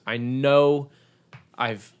I know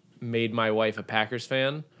I've made my wife a Packers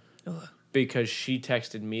fan because she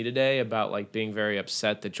texted me today about like being very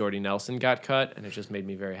upset that Jordy Nelson got cut, and it just made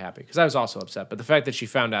me very happy because I was also upset. But the fact that she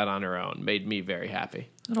found out on her own made me very happy.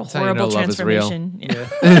 What a That's how you know horrible love is real. transformation.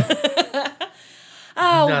 Yeah.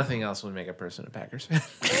 Oh, Nothing else would make a person a Packers fan.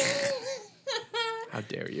 How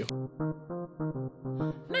dare you?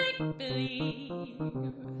 Make believe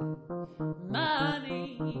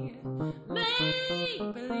money, make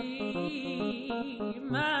believe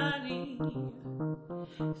money.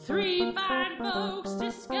 Three fine folks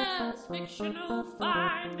discuss fictional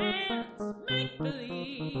finance. Make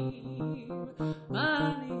believe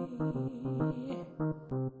money.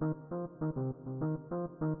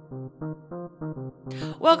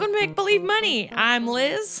 welcome to Make Believe Money. I'm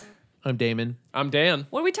Liz. I'm Damon. I'm Dan.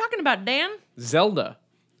 What are we talking about, Dan? Zelda.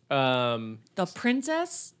 The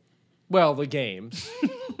princess? Well, the games,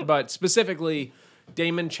 but specifically,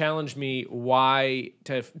 Damon challenged me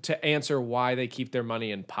to answer why they keep their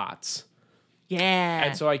money in pots, Yeah.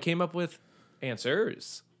 and so I came up with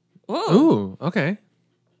answers. Ooh. Ooh, okay.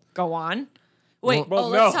 Go on. Wait, Well,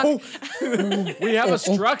 let's no, talk. we have a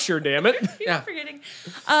structure. Damn it! Yeah. Forgetting.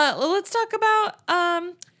 Let's talk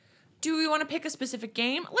about. Do we want to pick a specific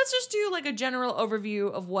game? Let's just do like a general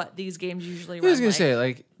overview of what these games usually run. I was gonna like. say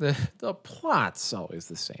like the plot's always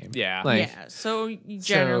the same. Yeah. Like, Yeah. So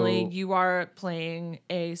generally, So- you are playing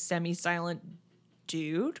a semi-silent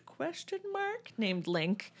dude named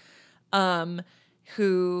Link,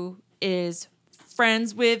 who is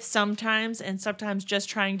friends with sometimes and sometimes just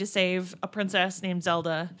trying to save a princess named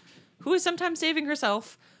Zelda, who is sometimes saving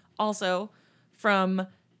herself also from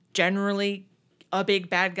generally a big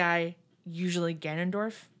bad guy, usually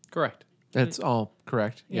Ganondorf. Correct. that's all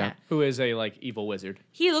correct. Yeah. Who is a like evil wizard?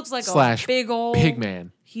 He looks like Slash a big old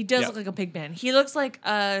Pigman. He does Yep. look like a pig man. He looks like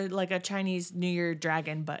a Chinese New Year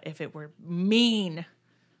dragon, but if it were mean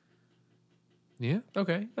Yeah.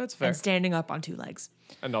 Okay, that's fair, and standing up on two legs,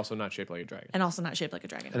 and also not shaped like a dragon. and also not shaped like a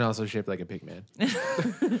dragon. And also shaped like a Pigman.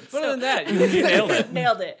 Other than that, you nailed it.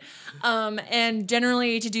 Nailed it. And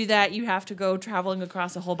generally, to do that, you have to go traveling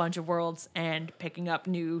across a whole bunch of worlds and picking up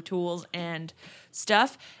new tools and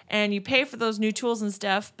stuff. And you pay for those new tools and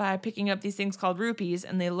stuff by picking up these things called rupees,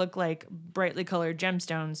 and they look like brightly colored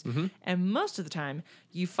gemstones. And most of the time,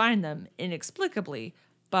 you find them inexplicably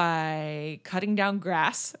by cutting down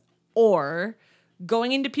grass or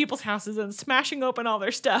going into people's houses and smashing open all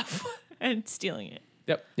their stuff and stealing it.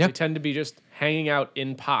 Yep. Yep. They tend to be just hanging out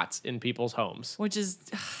in pots in people's homes. Which is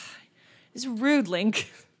rude,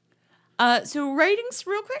 Link. So ratings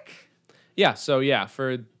real quick. Yeah. So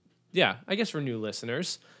I guess for new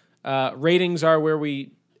listeners, ratings are where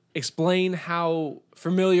we explain how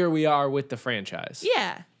familiar we are with the franchise.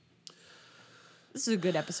 Yeah. This is a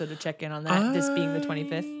good episode to check in on that, this being the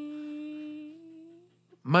 25th.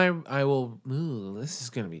 This is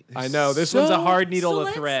gonna be. I know this one's a hard needle to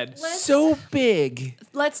let's- thread. let's- so big.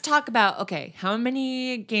 Let's talk about, okay, how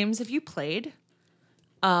many games have you played?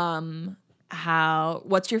 What's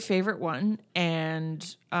your favorite one?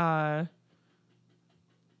 And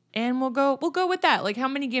we'll go with that. Like, how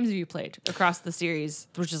many games have you played across the series,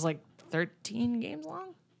 which is like 13 games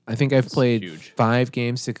long? I think I've played huge. 5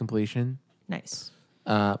 games to completion. Nice.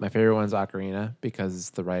 My favorite one's Ocarina because it's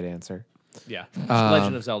the right answer. Yeah.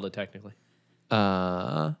 Legend of Zelda, technically.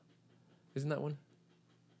 Uh, Isn't that one?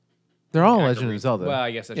 they're all Legend Ocarina- of Zelda. Well,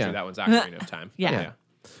 I guess that's Yeah. true. That one's Ocarina of Time. Yeah.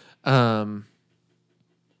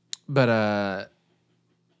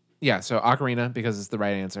 So Ocarina because it's the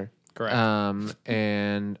right answer. Correct.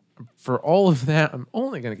 And for all of that, I'm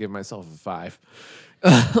only gonna give myself a 5.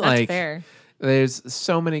 That's fair. There's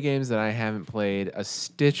so many games that I haven't played a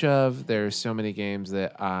stitch of. There's so many games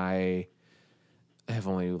that I have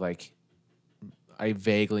only I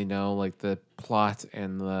vaguely know like the plot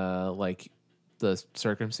and the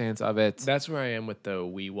circumstance of it. That's where I am with the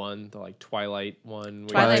Wii one, the like Twilight one,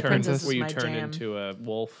 Twilight you Princess is where you my turn jam. into a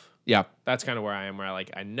wolf. Yeah, That's kind of where I am, where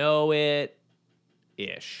I know it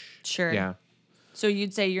ish. Sure. yeah, So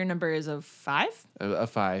you'd say your number is a 5? a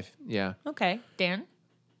 5. Yeah, Okay. Dan?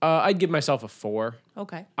 I'd give myself a 4.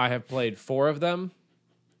 Okay. I have played 4 of them,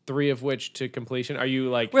 3 of which to completion. Are you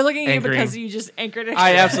like? We're looking at you Anchoring. because you just anchored it.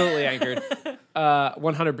 I absolutely anchored,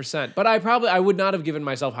 100%. But I would not have given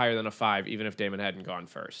myself higher than a 5, even if Damon hadn't gone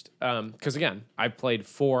first. Because again, I've played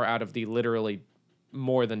 4 out of the literally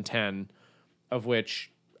more than 10, of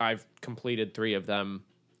which I've completed 3 of them.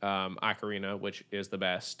 Ocarina, which is the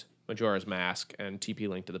best, Majora's Mask, and TP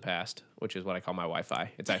Link to the Past, which is what I call my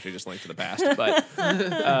Wi-Fi. It's actually just Link to the Past, but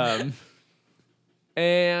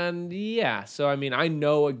And yeah, so I mean, I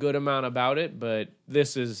know a good amount about it, but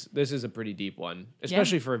this is a pretty deep one,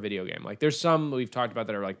 especially for a video game. Like, there's some we've talked about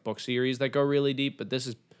that are like book series that go really deep, but this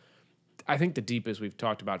is, I think, the deepest we've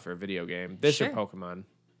talked about for a video game. This Sure. or Pokemon.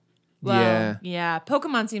 Well, yeah.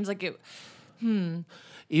 Pokemon seems like it.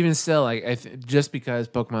 Even still, like just because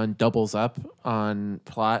Pokemon doubles up on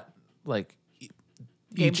plot, like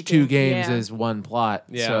Game each to two game, games yeah. is one plot.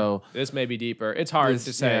 Yeah, So this may be deeper. It's hard This-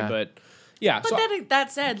 to say, yeah. but yeah. But so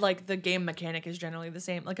that said, like the game mechanic is generally the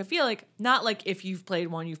same. Like I feel like not like if you've played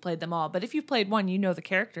one, you've played them all. But if you've played one, you know the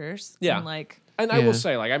characters. Yeah. And like And I Yeah. will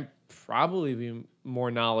say, like, I'm probably be more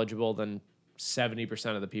knowledgeable than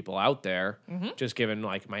 70% of the people out there, just given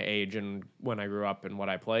like my age and when I grew up and what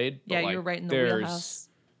I played. But, yeah, like, you're right in the there's wheelhouse.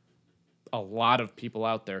 a lot of people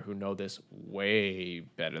out there who know this way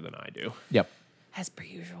better than I do. yep. As per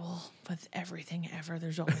usual with everything ever,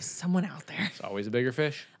 there's always someone out there. It's always a bigger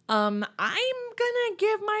fish. I'm gonna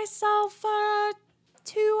give myself a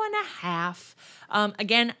 2.5.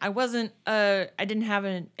 Again, I didn't have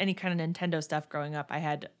any kind of Nintendo stuff growing up. I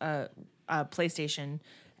had a PlayStation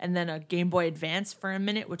and then a Game Boy Advance for a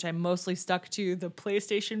minute, which I mostly stuck to the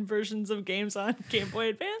PlayStation versions of games on Game Boy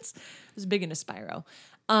Advance. I was big into Spyro.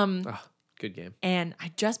 Oh, good game. And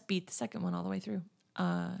I just beat the second one all the way through.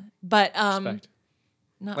 But Respect.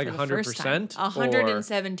 not Like for the first time. 100%, or-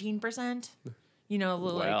 117%. You know, a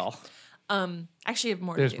little Well, actually I have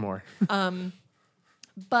more There's to do. more.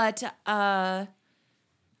 But I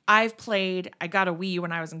got a Wii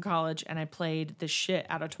when I was in college, and I played the shit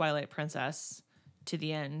out of Twilight Princess to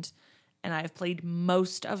the end. And I've played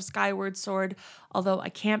most of Skyward Sword, although I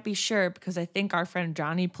can't be sure because I think our friend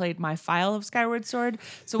Johnny played my file of Skyward Sword.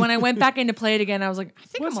 So when I went back in to play it again, I was like, I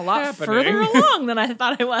think What's I'm a lot happening? further along than I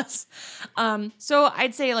thought I was. So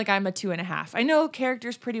I'd say like I'm a 2.5. I know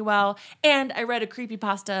characters pretty well, and I read a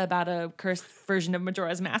creepypasta about a cursed version of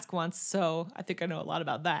Majora's Mask once, so I think I know a lot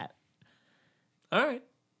about that. all right.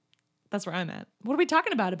 That's where I'm at. What are we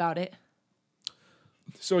talking about it?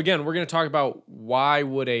 So again, we're going to talk about why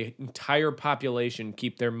would a entire population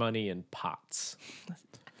keep their money in pots?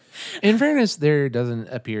 In fairness, there doesn't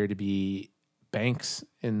appear to be banks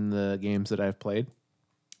in the games that I've played.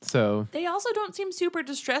 So They also don't seem super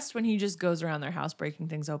distressed when he just goes around their house breaking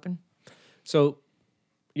things open. So,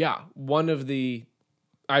 yeah,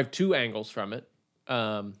 I have two angles from it,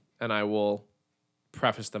 and I will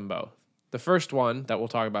preface them both. The first one that we'll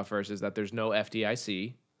talk about first is that there's no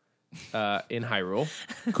FDIC in Hyrule.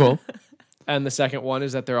 cool. And the second one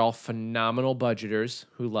is that they're all phenomenal budgeters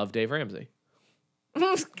who love Dave Ramsey.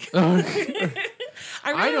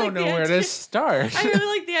 I don't know where to start. I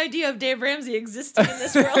really like the idea of Dave Ramsey existing in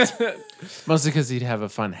this world. Mostly because he'd have a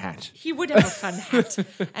fun hat. He would have a fun hat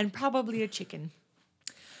and probably a chicken.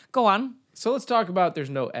 Go on. So let's talk about there's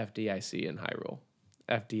no FDIC in Hyrule.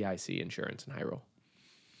 FDIC insurance in Hyrule.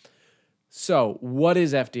 So what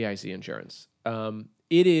is FDIC insurance?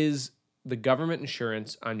 It is the government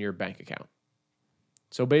insurance on your bank account.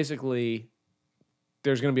 So basically,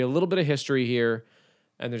 there's going to be a little bit of history here,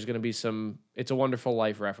 and there's going to be some It's a Wonderful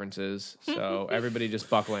Life references. So everybody just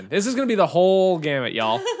buckle in. This is going to be the whole gamut,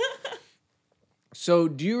 y'all. So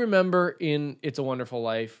do you remember in It's a Wonderful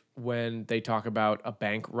Life when they talk about a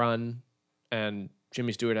bank run and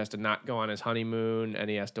Jimmy Stewart has to not go on his honeymoon and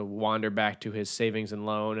he has to wander back to his savings and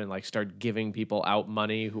loan and like start giving people out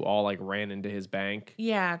money who all like ran into his bank?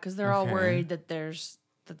 Yeah, because they're all Okay. worried that they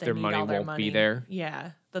Their need money all their won't money. be there?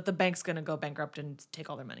 Yeah, that the bank's gonna go bankrupt and take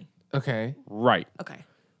all their money. Okay. Right. Okay.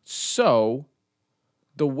 So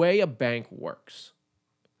the way a bank works,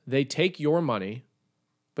 they take your money,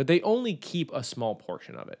 but they only keep a small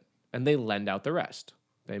portion of it and they lend out the rest.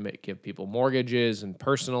 They may give people mortgages and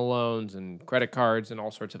personal loans and credit cards and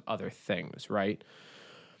all sorts of other things, right?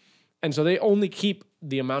 And so they only keep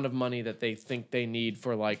the amount of money that they think they need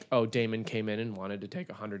for like, oh, Damon came in and wanted to take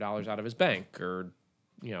 $100 out of his bank or,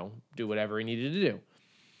 you know, do whatever he needed to do.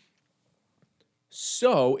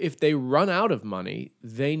 So if they run out of money,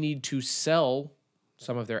 they need to sell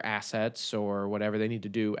some of their assets or whatever they need to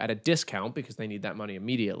do at a discount because they need that money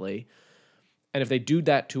immediately. And if they do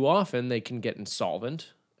that too often, they can get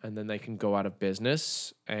insolvent and then they can go out of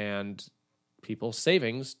business and people's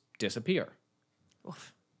savings disappear.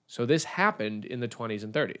 Oof. So this happened in the 20s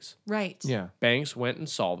and 30s. Right. Yeah. Banks went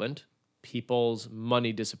insolvent, people's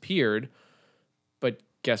money disappeared, but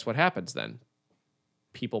guess what happens then?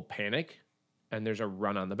 People panic and there's a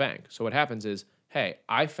run on the bank. So what happens is, hey,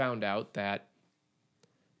 I found out that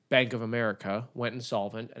Bank of America went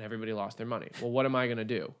insolvent and everybody lost their money. Well, what am I going to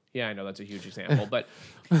do? Yeah, I know that's a huge example, but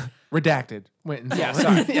Redacted. Went and yeah,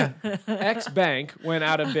 sorry. X bank went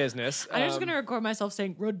out of business. I'm just gonna record myself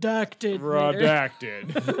saying redacted. later.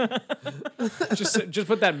 Redacted. just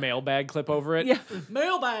put that mailbag clip over it. Yeah,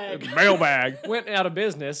 mailbag. Mailbag went out of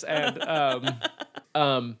business, and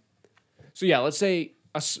so yeah, let's say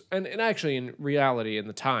and actually in reality in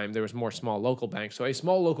the time there was more small local banks. So a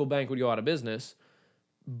small local bank would go out of business,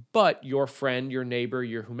 but your friend, your neighbor,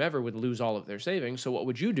 your whomever would lose all of their savings. So what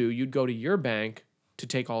would you do? You'd go to your bank to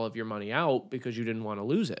take all of your money out because you didn't want to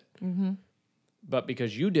lose it. Mm-hmm. But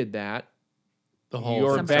because you did that, The whole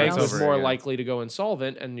your thing bank starts was over more again. likely to go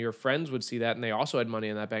insolvent, and your friends would see that, and they also had money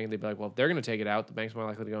in that bank, and they'd be like, well, if they're going to take it out, the bank's more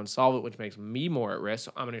likely to go insolvent, which makes me more at risk.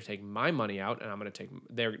 So I'm going to take my money out, and I'm going to take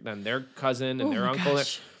their cousin and their uncle.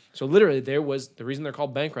 gosh. So literally, the reason they're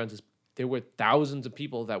called bank runs is there were thousands of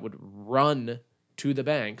people that would run to the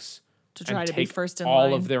banks To try and to be take first in all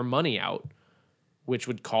line. of their money out, which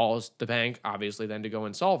would cause the bank, obviously, then to go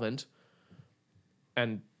insolvent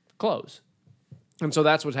and close. And so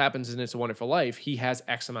that's what happens in It's a Wonderful Life. He has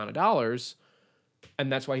X amount of dollars,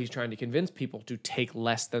 and that's why he's trying to convince people to take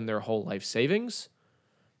less than their whole life savings,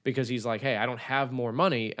 because he's like, hey, I don't have more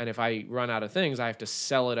money, and if I run out of things, I have to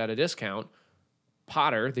sell it at a discount.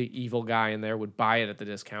 Potter, the evil guy in there, would buy it at the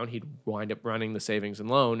discount. He'd wind up running the savings and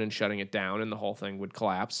loan and shutting it down, and the whole thing would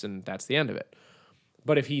collapse, and that's the end of it.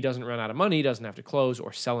 But if he doesn't run out of money, he doesn't have to close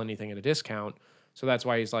or sell anything at a discount. So that's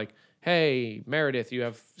why he's like, hey, Meredith, you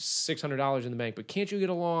have $600 in the bank, but can't you get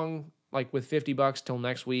along like with $50 till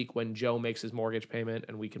next week when Joe makes his mortgage payment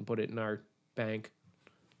and we can put it in our bank?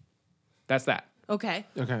 That's that. Okay.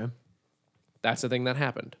 Okay. That's the thing that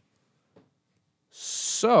happened.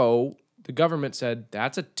 So the government said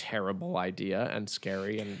that's a terrible idea and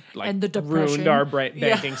scary and like And the depression. ruined our banking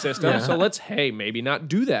Yeah. system. So let's maybe not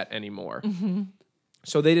do that anymore.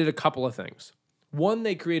 So they did a couple of things. One,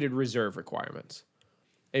 they created reserve requirements.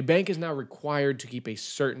 A bank is now required to keep a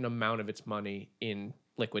certain amount of its money in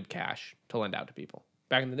liquid cash to lend out to people.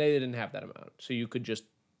 Back in the day, they didn't have that amount, so you could just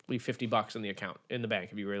leave $50 in the account in the bank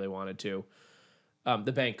if you really wanted to.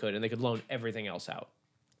 The bank could, and they could loan everything else out.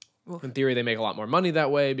 Oof. In theory, they make a lot more money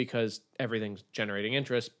that way because everything's generating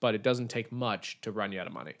interest, but it doesn't take much to run you out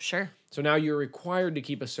of money. Sure. So now you're required to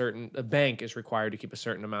keep a bank is required to keep a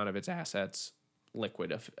certain amount of its assets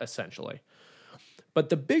liquid, essentially. But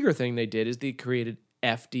the bigger thing they did is they created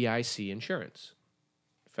FDIC insurance,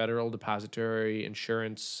 Federal Depository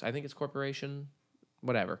Insurance, I think it's corporation,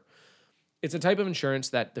 whatever. It's a type of insurance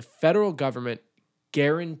that the federal government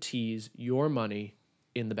guarantees your money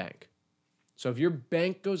in the bank. So if your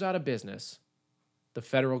bank goes out of business, the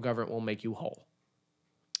federal government will make you whole.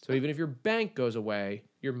 So even if your bank goes away,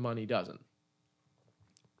 your money doesn't.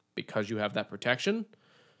 Because you have that protection,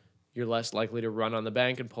 you're less likely to run on the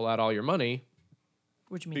bank and pull out all your money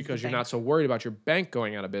Which means because the you're bank. not so worried about your bank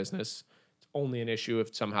going out of business. It's only an issue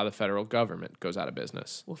if somehow the federal government goes out of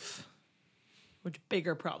business. Oof. Which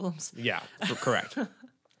bigger problems. Yeah, correct.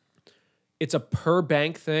 It's a per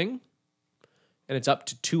bank thing, and it's up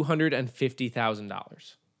to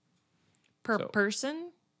 $250,000 Per So-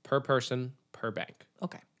 person? per person per bank.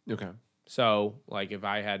 Okay. Okay. So, like if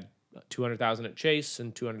I had 200,000 at Chase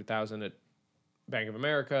and 200,000 at Bank of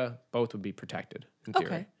America, both would be protected in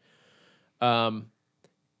theory. Okay.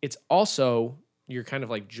 It's also your kind of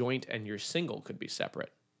like joint and your single could be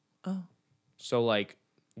separate. Oh. So like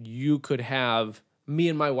me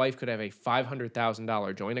and my wife could have a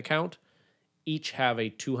 $500,000 joint account, each have a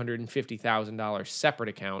 $250,000 separate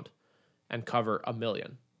account, and cover $1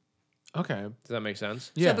 million. Okay. Does that make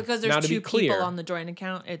sense? Yeah. So because Now, there's to be two clear- people on the joint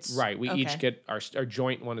account, it's Right. We each okay. get our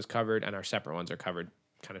joint one is covered and our separate ones are covered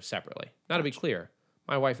kind of separately. Now to be clear,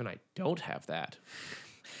 my wife and I don't have that.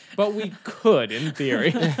 But we could in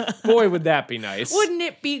theory. Boy, would that be nice. Wouldn't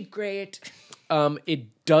it be great?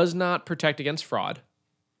 It does not protect against fraud.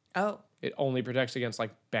 Oh, It only protects against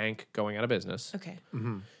like bank going out of business. okay.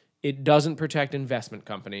 It doesn't protect investment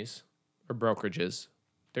companies or brokerages.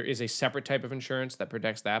 There is a separate type of insurance that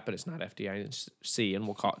protects that, but it's not FDIC, and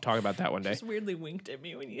we'll talk about that one day. Just weirdly winked at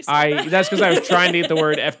me when you said that. That's because I was trying to get the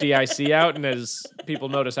word FDIC out, and as people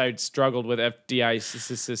notice, I struggled with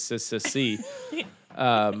FDIC.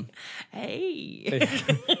 Hey.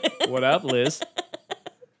 What up, Liz?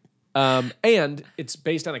 And it's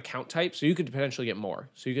based on account type, so you could potentially get more.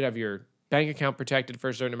 So you could have your bank account protected for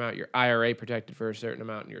a certain amount, your IRA protected for a certain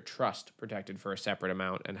amount, and your trust protected for a separate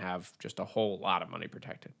amount, and have just a whole lot of money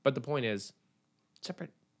protected. But the point is,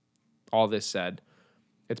 Separate. all this said,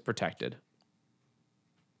 it's protected.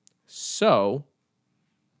 So,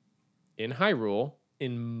 in Hyrule,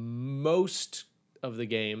 in most of the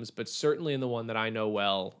games, but certainly in the one that I know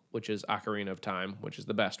well, which is Ocarina of Time, which is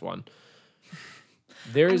the best one.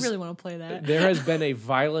 I really want to play that. There has been a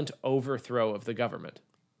violent overthrow of the government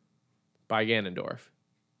by Ganondorf.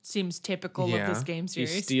 Seems typical of this game He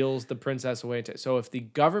series. steals the princess away. So if the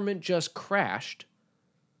government just crashed,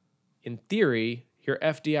 in theory, your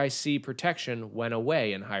FDIC protection went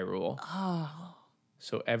away in Hyrule. Oh.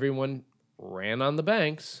 So everyone ran on the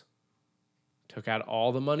banks, took out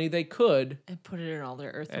all the money they could, And put it in all their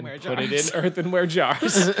and earthenware put it jars. in earthenware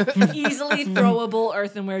jars. Easily throwable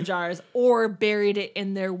earthenware jars, or buried it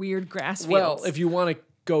in their weird grass fields. Well, if you want to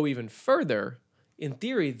go even further, in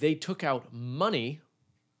theory, they took out money,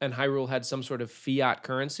 and Hyrule had some sort of fiat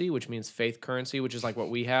currency, which means faith currency, which is like what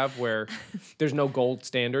we have, where there's no gold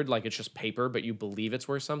standard, like it's just paper, but you believe it's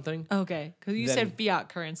worth something. Okay, because you Then said fiat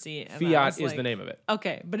currency. And I Fiat was is like, the name of it.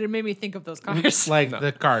 Okay, but it made me think of those cars. Like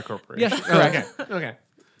the car corporation. Yeah, correct.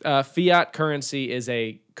 Okay. Fiat currency is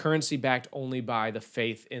a currency backed only by the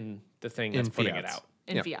faith in the thing that's In putting it fiats. out.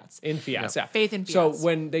 in Yep. fiats. In fiats, yeah. Faith in So fiats.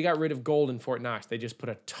 when they got rid of gold in Fort Knox, they just put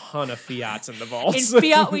a ton of fiats in the vaults. In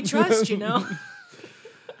fiat we trust, you know?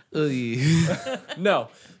 No,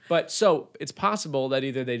 but so it's possible that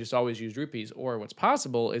either they just always used rupees, or what's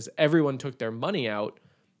possible is everyone took their money out,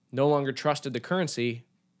 no longer trusted the currency,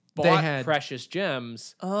 bought had- precious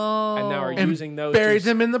gems, Oh. and now are And using those buried to-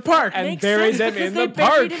 them in the park. and Makes buried sense, them because in they the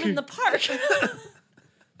park. buried him in the park.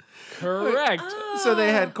 Correct. So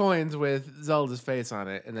they had coins with Zelda's face on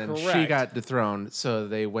it, and then she Correct. got dethroned. So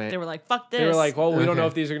they went. They were like, fuck this. They were like, well, we don't know Okay.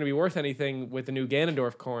 if these are going to be worth anything with the new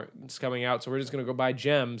Ganondorf coins coming out, so we're just going to go buy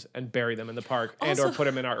gems and bury them in the park and or Also- put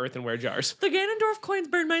them in our earthenware jars. the Ganondorf coins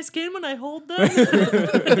burn my skin when I hold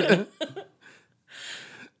them.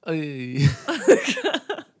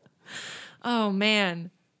 Oh, man.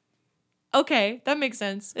 Okay, that makes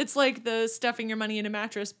sense. It's like the stuffing your money in a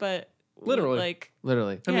mattress, but Literally. like,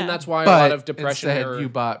 Literally. I mean, Yeah. that's why But a lot of Depression instead, era... you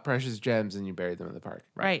bought precious gems and you buried them in the park.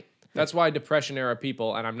 right. That's why Depression era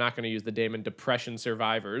people, and I'm not going to use the Damon Depression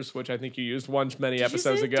survivors, which I think you used once many Did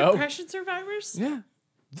episodes you say ago, Depression survivors? Yeah.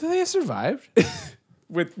 They survived.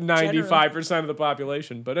 with 95% of the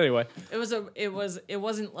population. But anyway, It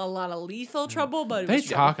wasn't a lot of lethal trouble, but it they was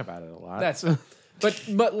talk about it a lot. that's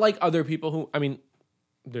but like other people who, I mean,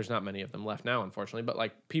 there's not many of them left now, unfortunately, but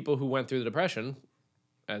like people who went through the Depression,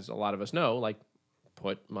 as a lot of us know, like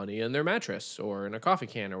put money in their mattress or in a coffee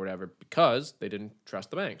can or whatever because they didn't trust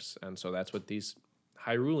the banks. And so that's what these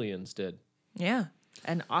Hyruleans did. Yeah.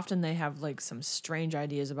 And often they have like some strange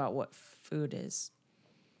ideas about what food is.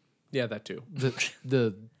 Yeah, that too.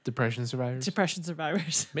 the depression survivors. Depression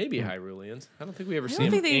survivors. Maybe Hyruleans. I don't think we ever I see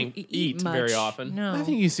don't them think they eat much. very often. No. I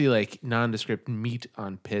think you see like nondescript meat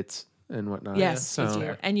on pits and whatnot. yes, So you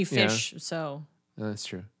do. And you yeah. fish, so That's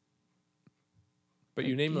true. But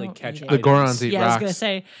you namely don't catch eat it. The items. Gorons eat yeah, I was rocks. gonna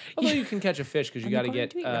say Although you can catch a fish because you And got to the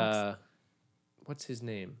get Goron do eat rocks. what's his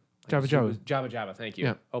name? Jabba Jabba. Jabba Jabba. Thank you.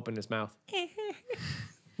 Yeah. Opened his mouth.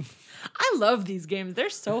 I love these games. They're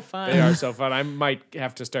so fun. They are so fun. I might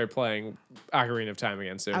have to start playing Ocarina of Time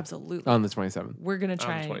again soon. Absolutely. On the 27th. We're gonna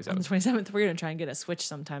try the on 27th. the 27th. We're gonna try and get a Switch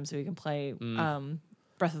sometime so we can play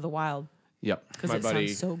Breath of the Wild Yep. because My it buddy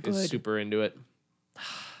sounds so good. is super into it.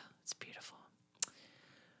 It's beautiful.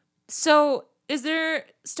 So, is there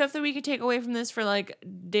stuff that we could take away from this for like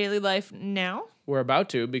daily life now? We're about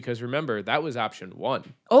to because remember that was option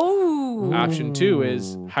 1. Oh, Option 2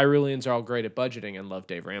 is Hyruleans are all great at budgeting and love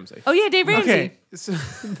Dave Ramsey. oh yeah, Dave Ramsey. Okay. So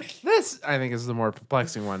this, I think, is the more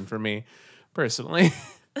perplexing one for me personally.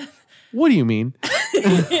 What do you mean?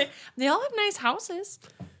 They all have nice houses.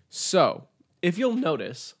 So, if you'll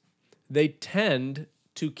notice, they tend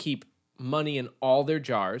to keep money in all their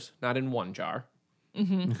jars, not in one jar. Okay.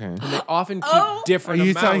 And they often keep Oh. different Are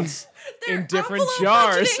you amounts They're in different envelope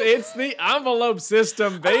jars. budgeting. It's the envelope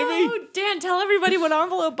system, baby. Oh, Dan, tell everybody what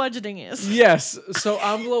envelope budgeting is. Yes. So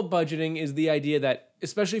envelope budgeting is the idea that,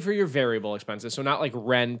 especially for your variable expenses, so not like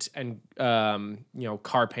rent and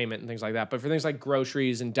car payment and things like that, but for things like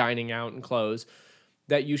groceries and dining out and clothes,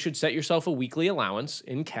 that you should set yourself a weekly allowance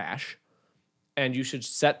in cash, and you should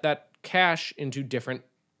set that cash into different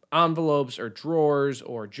envelopes or drawers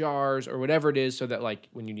or jars or whatever it is, so that like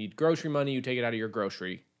when you need grocery money, you take it out of your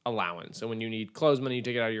grocery allowance, and when you need clothes money, you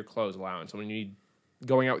take it out of your clothes allowance, and when you need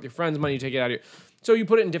going out with your friends money, you take it out of your... So you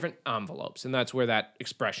put it in different envelopes, and that's where that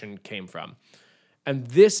expression came from. And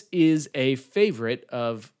this is a favorite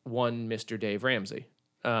of one Mr. Dave Ramsey.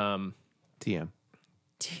 TM.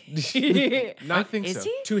 Not I think Is so.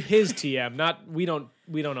 he? to his TM, not we don't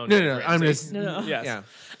own No, Dave no, I'm Ramsey. just No. Yes. yeah.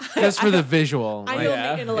 Just for the visual. I like- know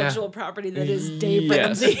Yeah. the intellectual property that is Dave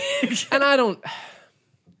Yes. Ramsey. And I don't...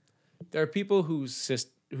 There are people whose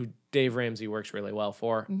who Dave Ramsey works really well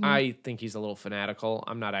for. I think he's a little fanatical.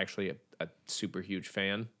 I'm not actually a super huge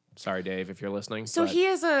fan. Sorry, Dave, if you're listening. So but he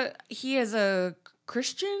is a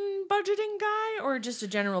Christian budgeting guy or just a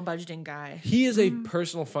general budgeting guy? he is a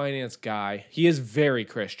personal finance guy. He is very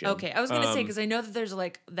Christian. Okay, I was gonna say because I know that there's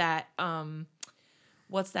like that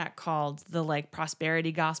what's that called? The like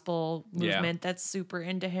prosperity gospel Yeah. movement that's super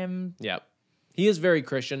into him. Yep. He is very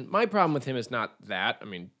Christian. My problem with him is not that. I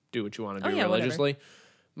mean, do what you want to do yeah, whatever. religiously.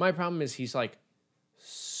 My problem is he's like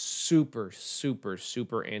super, super,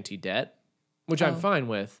 super anti-debt, which I'm fine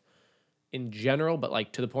with in general, but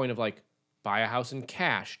like to the point of like buy a house in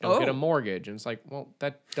cash, don't get a Oh. mortgage. And it's like, well,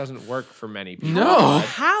 that doesn't work for many people. No.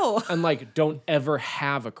 How? And like, don't ever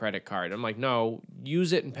have a credit card. I'm like, no,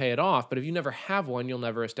 use it and pay it off. But if you never have one, you'll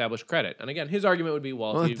never establish credit. And again, his argument would be,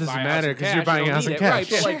 well, Well, if it you doesn't buy a matter house in 'cause you're cash, buying you a don't house in need it. cash. Right,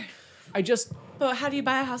 but Sure. like, I just But how do you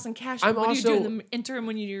buy a house in cash? I'm What do you do in also- the interim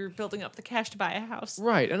when you're building up the cash to buy a house?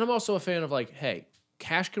 right. And I'm also a fan of like, hey,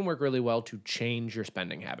 cash can work really well to change your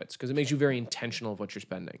spending habits because it makes you very intentional of what you're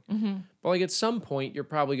spending. But like at some point, you're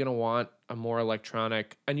probably going to want a more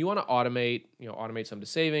electronic, and you want to automate some to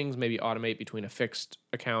savings, maybe automate between a fixed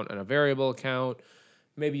account and a variable account.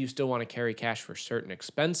 Maybe you still want to carry cash for certain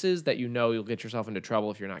expenses that you know you'll get yourself into trouble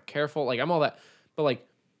if you're not careful. Like I'm all that, but like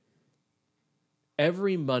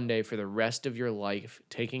every Monday for the rest of your life,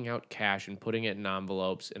 taking out cash and putting it in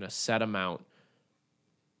envelopes in a set amount.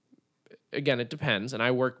 Again, it depends. And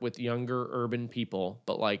I work with younger urban people,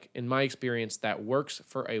 but like in my experience, that works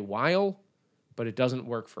for a while, but it doesn't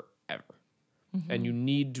work forever. And you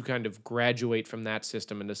need to kind of graduate from that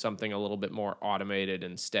system into something a little bit more automated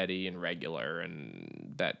and steady and regular,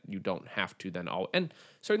 and that you don't have to then and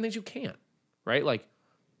certain things you can't, right? Like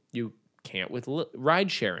you can't with ride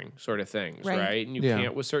sharing sort of things, Right. right? And you Yeah.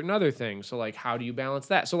 can't with certain other things. So like, how do you balance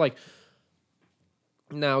that? So like,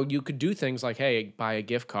 now you could do things like, hey, buy a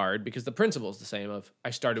gift card because the principle is the same of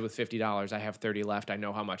I started with $50, I have 30 left, I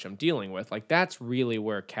know how much I'm dealing with. Like that's really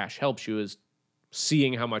where cash helps you is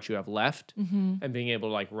seeing how much you have left and being able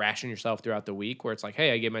to like ration yourself throughout the week where it's like,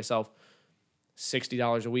 hey, I gave myself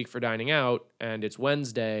 $60 a week for dining out and it's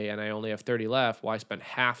Wednesday and I only have 30 left. Well, I spent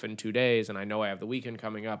half in 2 days and I know I have the weekend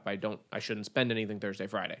coming up. I shouldn't spend anything Thursday,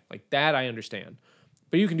 Friday. Like that I understand.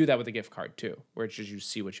 But you can do that with a gift card too, where it's just you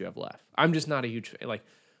see what you have left. I'm just not a huge like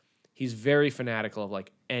he's very fanatical of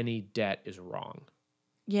like any debt is wrong.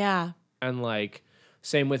 Yeah. And like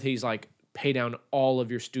same with he's like pay down all of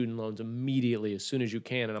your student loans immediately as soon as you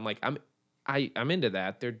can. And I'm like, I'm into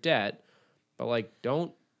that. They're debt, but like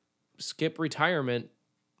don't skip retirement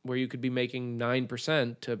where you could be making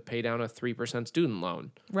 9% to pay down a 3% student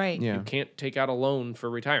loan. Right. Yeah. You can't take out a loan for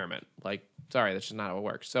retirement. Like, sorry, that's just not how it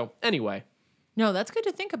works. So anyway, No, that's good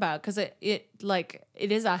to think about because it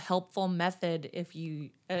is a helpful method if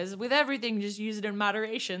you, as with everything, just use it in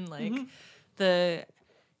moderation. Like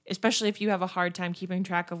especially if you have a hard time keeping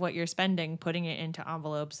track of what you're spending, putting it into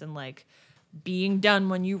envelopes and like being done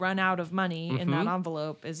when you run out of money in that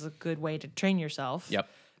envelope is a good way to train yourself. Yep.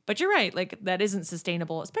 But you're right, like that isn't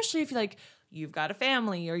sustainable, especially if you've got a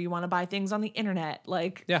family or you want to buy things on the internet.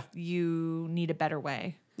 Like Yeah. you need a better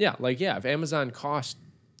way. yeah, if Amazon costs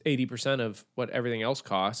 80% of what everything else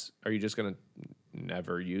costs, are you just going to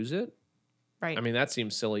never use it? Right. I mean, that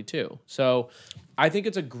seems silly too. So I think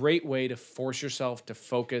it's a great way to force yourself to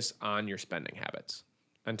focus on your spending habits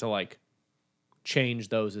and to like change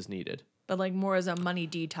those as needed. but like more as a money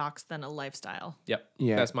detox than a lifestyle. Yep.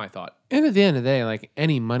 Yeah. That's my thought. And at the end of the day, like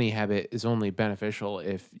any money habit is only beneficial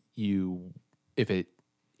if you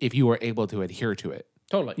are able to adhere to it.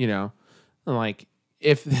 Totally. You know, and like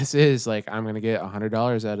if this is like I'm gonna get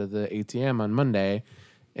 $100 out of the ATM on Monday,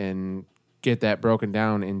 and get that broken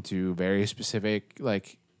down into very specific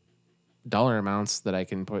like dollar amounts that I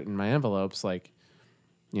can put in my envelopes, like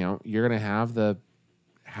you're gonna have the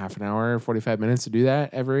half an hour, 45 minutes to do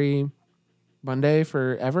that every Monday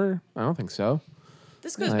forever. I don't think so.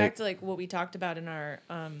 This goes Like- back to like what we talked about in our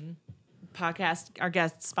podcast, our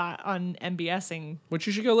guest spot on MBSing. Which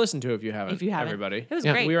you should go listen to if you haven't. If you haven't. Everybody. It was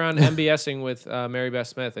Yeah. great. We were on MBSing with Mary Beth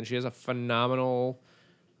Smith, and she has a phenomenal,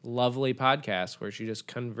 lovely podcast where she just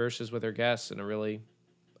converses with her guests in a really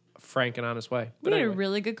frank and honest way. We But had a anyway.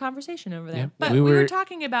 really good conversation over there. Yeah. But We we were were-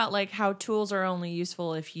 talking about like how tools are only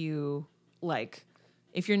useful if you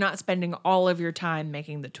if you're not spending all of your time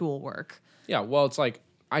making the tool work. Yeah, well, it's like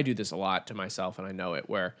I do this a lot to myself, and I know it,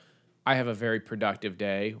 where I have a very productive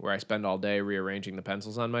day where I spend all day rearranging the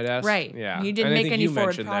pencils on my desk. Right. Yeah. You didn't And I make think any you forward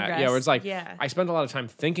mentioned that. Yeah, progress. where it's like Yeah. I spend a lot of time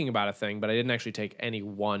thinking about a thing, but I didn't actually take any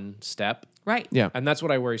one step. Right. Yeah. And that's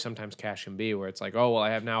what I worry sometimes cash can be, where it's like, oh, well, I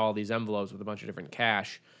have now all these envelopes with a bunch of different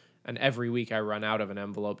cash, And every week I run out of an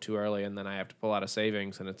envelope too early, and then I have to pull out a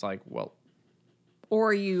savings, and it's like, well,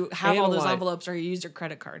 Or you have all those Analyze- envelopes, or you use your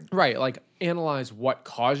credit card. right, like analyze what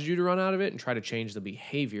caused you to run out of it and try to change the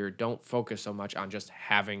behavior. Don't focus so much on just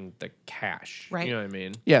having the cash. Right. You know what I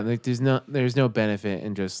mean? Yeah, like there's no benefit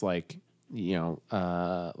in just like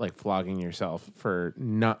like flogging yourself for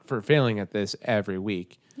failing at this every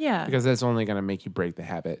week. Yeah. Because that's only going to make you break the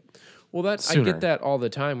habit. Well, I Sooner. get that all the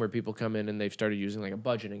time where people come in and they've started using like a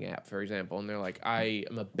budgeting app, for example, and they're like, I'm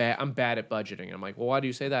bad at budgeting. And I'm like, well, why do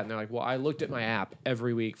you say that? And they're like, well, I looked at my app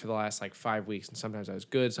every week for the last like 5 weeks, and sometimes I was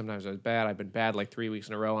good, sometimes I was bad. I've been bad like 3 weeks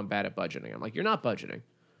in a row. I'm bad at budgeting. I'm like, you're not budgeting.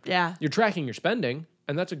 Yeah. You're tracking your spending,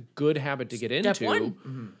 and that's a good habit to get Step into.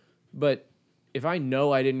 one. But if I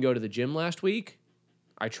know I didn't go to the gym last week,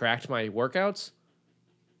 I tracked my workouts.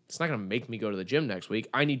 It's not going to make me go to the gym next week.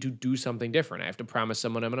 I need to do something different. I have to promise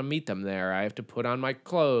someone I'm going to meet them there. I have to put on my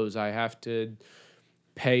clothes. I have to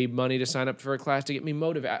pay money to sign up for a class to get me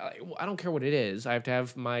motivated. I don't care what it is. I have to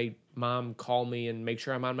have my mom call me and make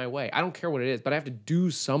sure I'm on my way. I don't care what it is, but I have to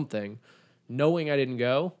do something knowing I didn't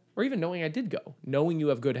go, or even knowing I did go. Knowing you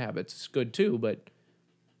have good habits is good too, but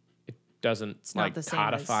it doesn't not like the same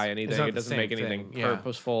codify It's anything. not It the doesn't same make anything thing, yeah.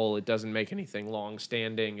 purposeful. It doesn't make anything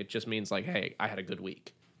long-standing. It just means like, hey, I had a good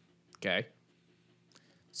week. Okay?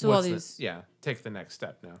 So all What's the- these. take the next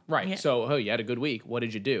step now. Right. Yeah. So, oh, you had a good week. What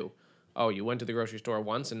did you do? Oh, you went to the grocery store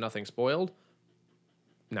once and nothing spoiled.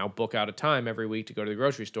 Now book out a time every week to go to the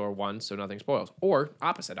grocery store once so nothing spoils. Or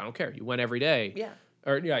opposite, I don't care. You went every day. Yeah.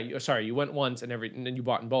 Or you went once and then you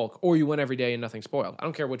bought in bulk, or you went every day and nothing spoiled. I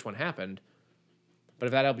don't care which one happened. But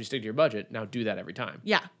if that helped you stick to your budget, now do that every time.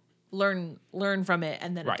 Yeah. Learn from it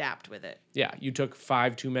and then Right. adapt with it. Yeah, you took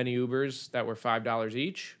 5 too many Ubers that were $5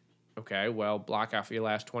 each. Okay, well, block off your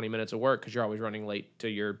last 20 minutes of work because you're always running late to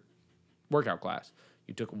your workout class.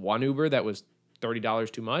 You took one Uber that was $30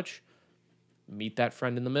 too much. Meet that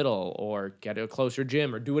friend in the middle, or get a closer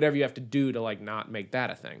gym, or do whatever you have to do to like not make that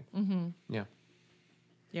a thing. Yeah.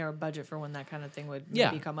 Yeah, or budget for when that kind of thing would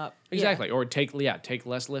Yeah. maybe come up. Exactly, or take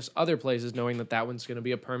less lifts other places, knowing that one's going to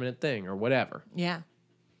be a permanent thing or whatever. Yeah.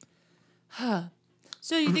 Huh.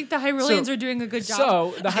 So you think the Hyruleans are doing a good job?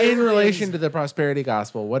 So the In Hyruleans- relation to the prosperity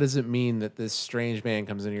gospel, what does it mean that this strange man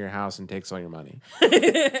comes into your house and takes all your money?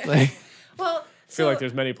 Like, well, I feel like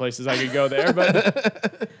there's many places I could go there,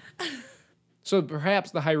 but so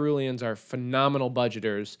perhaps the Hyruleans are phenomenal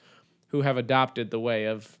budgeters who have adopted the way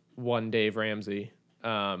of one Dave Ramsey,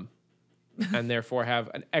 and therefore have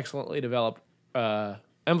an excellently developed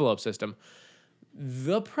envelope system.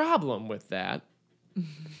 The problem with that,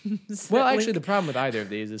 well, actually, the problem with either of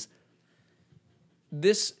these is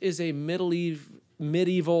this is a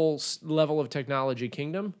medieval level of technology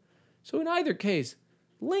kingdom. So in either case,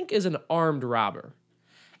 Link is an armed robber.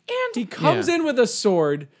 and He comes in with a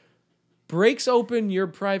sword, breaks open your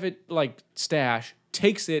private stash,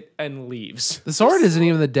 takes it, and leaves. the sword isn't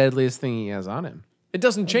even the deadliest thing he has on him. It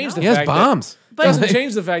doesn't change the He has fact bombs. that doesn't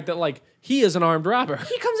change the fact that he is an armed robber.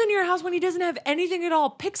 he comes into your house when he doesn't have anything at all,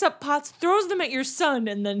 picks up pots, throws them at your son,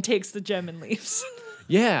 and then takes the gem and leaves.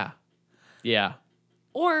 Yeah. Yeah.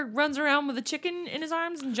 Or runs around with a chicken in his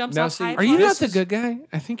arms and jumps Now off see, high. Are you flies. not the good guy?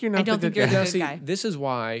 I think you're not don't the think good you're guy. the Now good see, guy. this is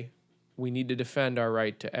why we need to defend our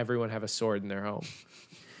right to everyone have a sword in their home.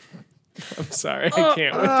 I'm sorry, I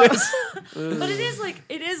can't with this. But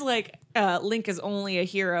it is like Link is only a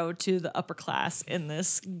hero to the upper class in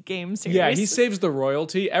this game series. Yeah, he saves the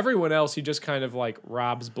royalty. Everyone else, he just kind of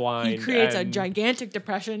robs blind. He creates a and- gigantic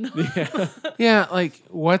depression. Yeah,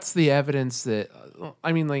 what's the evidence that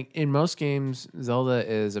in most games Zelda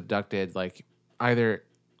is abducted either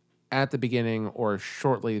at the beginning or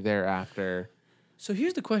shortly thereafter. So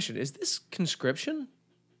here's the question: is this conscription?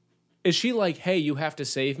 Is she like, hey, you have to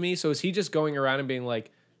save me? So is he just going around and being like,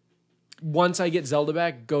 once I get Zelda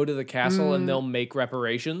back, go to the castle and they'll make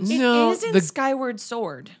reparations? It No, is in the- Skyward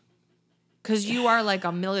Sword. Because you are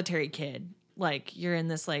a military kid. You're in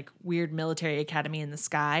this weird military academy in the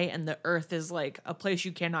sky, and the Earth is a place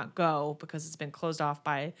you cannot go because it's been closed off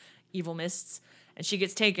by evil mists. And she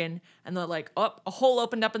gets taken, and they're a hole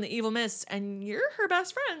opened up in the evil mists, and you're her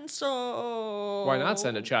best friend, so Why not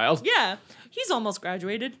send a child? Yeah, he's almost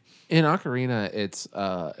graduated. In Ocarina, it's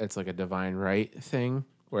like a divine right thing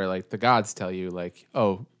where the gods tell you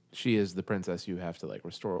oh, she is the princess, you have to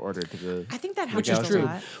restore order to the. I think that Which happens is a true.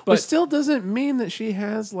 lot. But still doesn't mean that she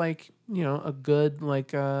has a good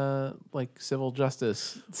civil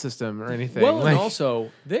justice system or anything. Well, and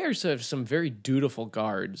also there's some very dutiful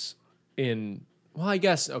guards in. Well, I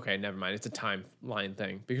guess okay, never mind. It's a timeline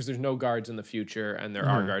thing because there's no guards in the future and there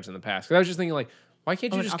are guards in the past. 'Cause I was just thinking Why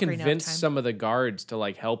can't you an just Ocarina of convince Time. some of the guards to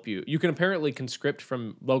like help you? You can apparently conscript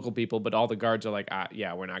from local people, but all the guards are like,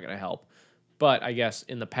 yeah, we're not going to help. But I guess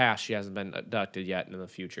in the past she hasn't been abducted yet, and in the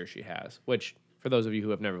future she has. Which, for those of you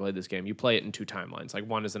who have never played this game, you play it in 2 timelines. Like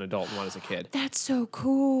one is an adult and one is a kid. That's so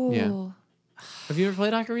cool. Yeah. Have you ever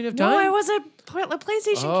played Ocarina of No, Time? I was a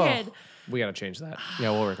PlayStation kid. We got to change that.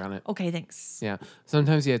 Yeah, we'll work on it. Okay, thanks. Yeah.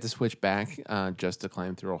 Sometimes you have to switch back just to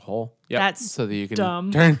climb through a hole. Yep. That's So that you can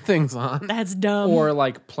dumb. turn things on. That's dumb. Or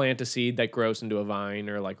like plant a seed that grows into a vine,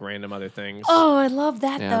 or like random other things. oh, I love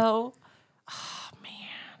that Yeah. though.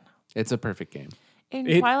 It's a perfect game. In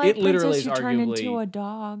It- Twilight it literally Princess, you is turn into arguably a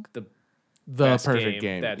dog, The Best perfect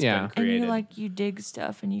game. that's Yeah. been and created. you dig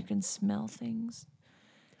stuff, and you can smell things.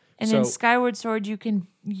 And So- in Skyward Sword, you can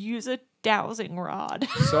use a dowsing rod.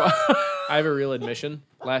 So I have a real admission.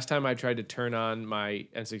 Last time I tried to turn on my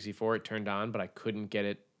N64, it turned on, but I couldn't get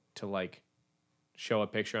it to like show a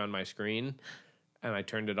picture on my screen. And I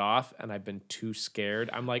turned it off, and I've been too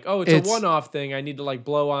scared. I'm like, oh, it's a one-off thing. I need to like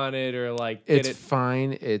blow on it or like get It's it.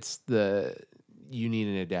 fine. You need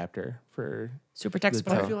an adapter for. Super text.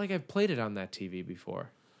 But I Oh. feel like I've played it on that TV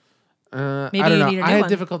before. Maybe I don't you know. need a I new had one.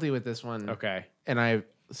 difficulty with this one. Okay. And I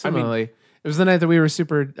similarly, it was the night that we were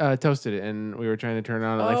super toasted and we were trying to turn it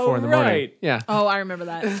on at like Oh, 4 in the morning. right. Yeah. Oh, I remember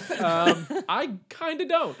that. I kind of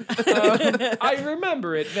don't. I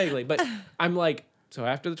remember it vaguely, but I'm like, so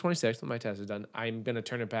after the 26th, when my test is done, I'm going to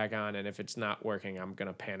turn it back on, and if it's not working, I'm going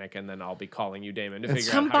to panic, and then I'll be calling you, Damon, to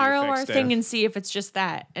figure out Come how borrow you our fixed it. thing and see if it's just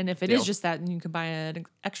that. And if it is Deal. just that, then you can buy an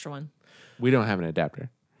extra one. We don't have an adapter.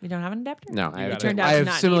 We don't have an adapter? No, got it. Turned out I to have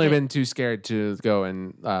not similarly need it. been too scared to go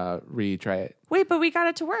and retry it. Wait, but we got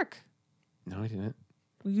it to work. No, I didn't.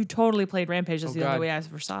 You totally played Rampage. That's Oh, the only God. way I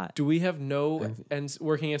ever saw it. Do we have no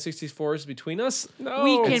working N64s between us? No.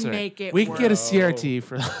 We can That's all right. make it We can get a work. CRT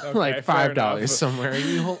for like fair $5 enough. somewhere.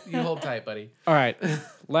 You hold tight, buddy. All right.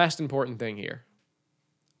 Last important thing here.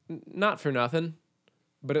 Not for nothing,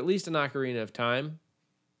 but at least in Ocarina of Time,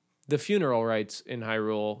 the funeral rites in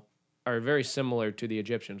Hyrule are very similar to the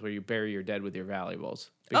Egyptians, where you bury your dead with your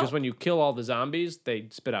valuables. Because when you kill all the zombies, they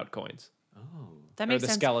spit out coins. That Or makes the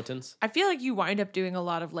sense. skeletons. I feel like you wind up doing a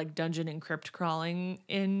lot of like dungeon and crypt crawling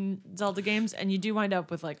in Zelda games, and you do wind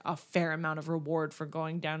up with like a fair amount of reward for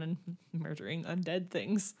going down and murdering undead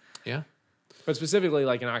things. Yeah. But specifically,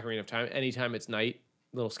 like in Ocarina of Time, anytime it's night,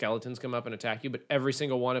 little skeletons come up and attack you, but every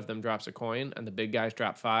single one of them drops a coin, and the big guys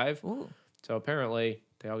drop 5. Ooh, So apparently,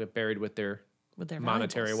 they all get buried with their with their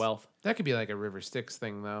monetary valuables. wealth. That could be like a River Styx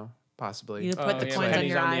thing, though. Possibly. You put the yeah, coins on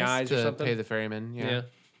pennies your on the eyes. eyes or to something. pay the ferryman. Yeah.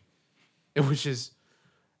 Which is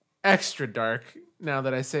extra dark now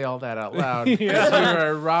that I say all that out loud. Because you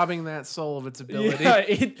are robbing that soul of its ability.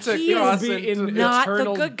 it He is Not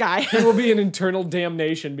the good guy. It will be an internal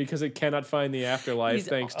damnation because it cannot find the afterlife He's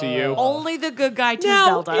thanks to you. Only the good guy to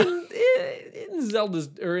Now, Zelda. in Zelda's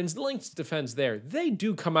or in Link's defense, they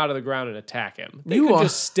do come out of the ground and attack him. They You could are-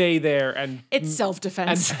 just stay there and It's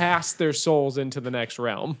self-defense. and pass their souls into the next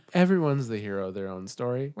realm. Everyone's the hero of their own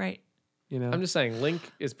story. Right. You know? I'm just saying, Link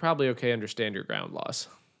is probably okay under stand your ground laws.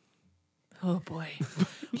 Oh boy.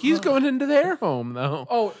 He's going into their home, though.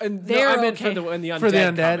 Oh, and They're I meant okay. for the undead. For the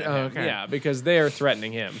come undead? at Oh, him. okay. Yeah, because they are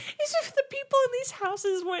threatening him. As if the people in these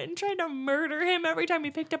houses went and tried to murder him every time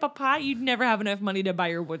he picked up a pot, you'd never have enough money to buy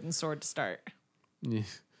your wooden sword to start. Yeah.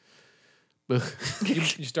 You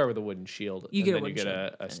start with a wooden shield. You and get a then wooden you get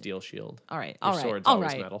shield. a steel shield. All right. Your All right. sword's All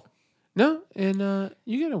always right. metal. No, and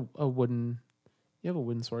you get a wooden. You have a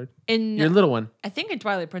wooden sword. In Your little one. I think in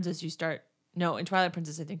Twilight Princess you start. No, in Twilight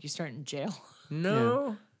Princess I think you start in jail.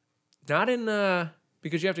 No, not in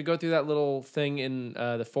because you have to go through that little thing in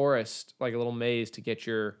the forest, like a little maze to get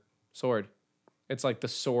your sword. It's like the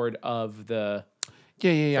sword of the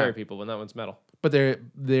Yeah. fairy people, and that one's metal. But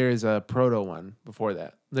there's a proto one before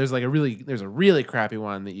that. There's a really crappy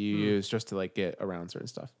one that you use just to like get around certain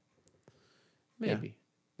stuff. Maybe.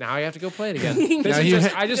 Now I have to go play it again. This Now is you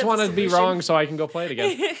I just want to be wrong so I can go play it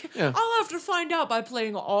again. I'll have to find out by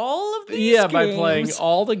playing all of these Yeah, by playing games.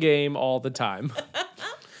 all the game all the time.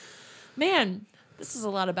 Man, this is a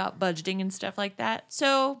lot about budgeting and stuff like that.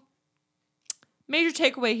 So, major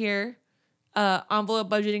takeaway here: envelope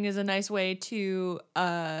budgeting is a nice way to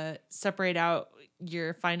separate out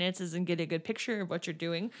your finances and get a good picture of what you're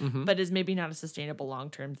doing, but is maybe not a sustainable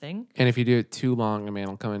long-term thing. And if you do it too long, a man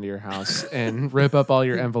will come into your house and rip up all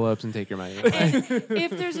your envelopes and take your money. And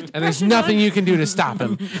if there's a depression And there's nothing on, you can do to stop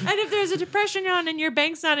him. and if there's a depression on and your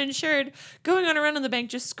bank's not insured, going on a run on the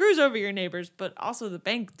bank just screws over your neighbors, but also the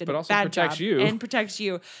bank did But a also bad protects job you. and protects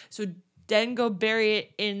you. So then go bury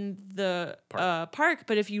it in the park.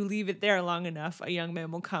 But if you leave it there long enough, a young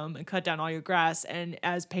man will come and cut down all your grass, and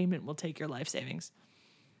as payment, will take your life savings.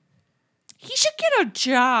 He should get a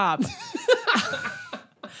job.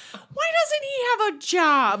 Why doesn't he have a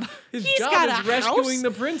job? His He's job got is a rescuing house.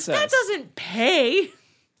 the princess. That doesn't pay.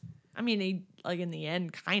 I mean, he, like, in the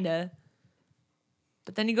end, kind of.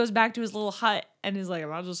 But then he goes back to his little hut and he's like,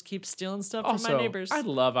 I'll just keep stealing stuff from my neighbors. I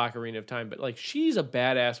love Ocarina of Time, but like she's a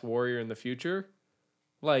badass warrior in the future.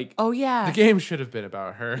 Like, Oh, yeah. The game should have been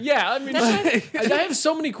about her. yeah, I mean, That's I have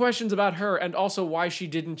so many questions about her and also why she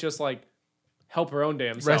didn't just like help her own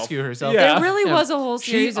damn self. Rescue herself. Yeah. There really Yeah. was a whole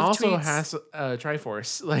series She of also tweets. has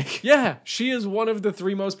Triforce. Like, Yeah, she is one of the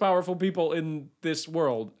 3 most powerful people in this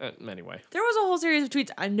world. Anyway. There was a whole series of tweets.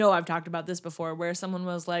 I know I've talked about this before, where someone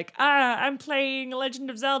was like, I'm playing Legend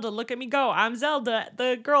of Zelda. Look at me go. I'm Zelda,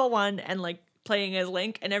 the girl one. And like playing as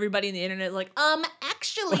Link. And everybody in the internet is like,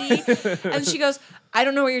 actually. And she goes, I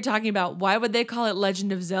don't know what you're talking about. Why would they call it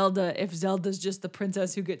Legend of Zelda if Zelda's just the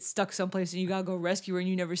princess who gets stuck someplace and you gotta go rescue her and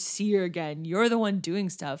you never see her again? You're the one doing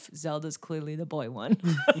stuff. Zelda's clearly the boy one.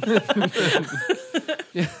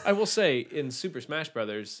 I will say in Super Smash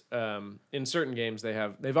Brothers, in certain games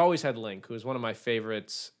they've always had Link, who is one of my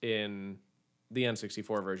favorites in the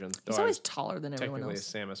N64 version. He's though I always was taller than everyone technically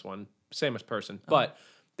else. a Samus person. But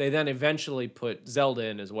they then eventually put Zelda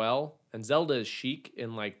in as well. And Zelda is Sheik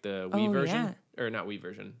in like the Wii Oh, version. Or not Wii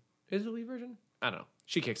version. Is it Wii version? I don't know.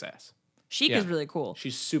 She kicks ass. Sheik Yeah. is really cool.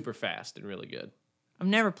 She's super fast and really good. I've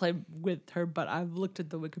never played with her, but I've looked at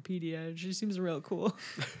the Wikipedia and she seems real cool.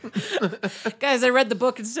 Guys, I read the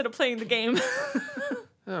book instead of playing the game.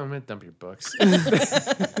 oh, I'm gonna dump your books.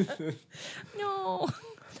 No.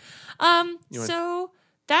 want- So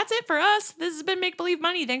that's it for us. This has been Make Believe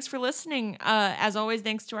Money. Thanks for listening. As always,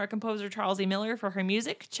 thanks to our composer, Charles E. Miller, for her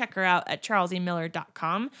music. Check her out at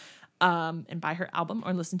charlesemiller.com. And buy her album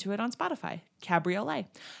or listen to it on Spotify, Cabriolet.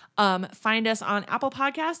 Find us on Apple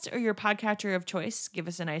Podcasts or your podcatcher of choice. Give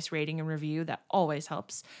us a nice rating and review. That always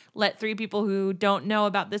helps. Let 3 people who don't know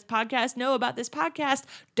about this podcast know about this podcast.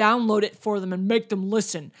 Download it for them and make them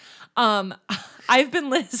listen. I've been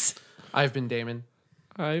Liz. I've been Damon.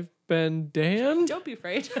 I've been Dan. Don't be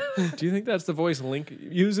afraid. Do you think that's the voice Link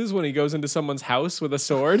uses when he goes into someone's house with a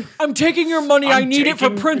sword? I'm taking your money. I need it for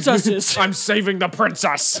princesses. I'm saving the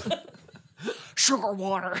princess. Sugar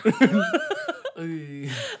water.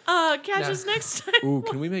 Catch us next time. Ooh,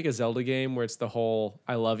 can we make a Zelda game where it's the whole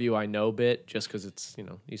 "I love you, I know" bit, just because it's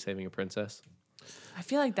you saving a princess? I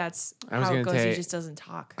feel like that's I was how it gonna goes. He say- just doesn't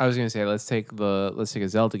talk. I was gonna say let's take a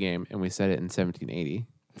Zelda game and we set it in 1780.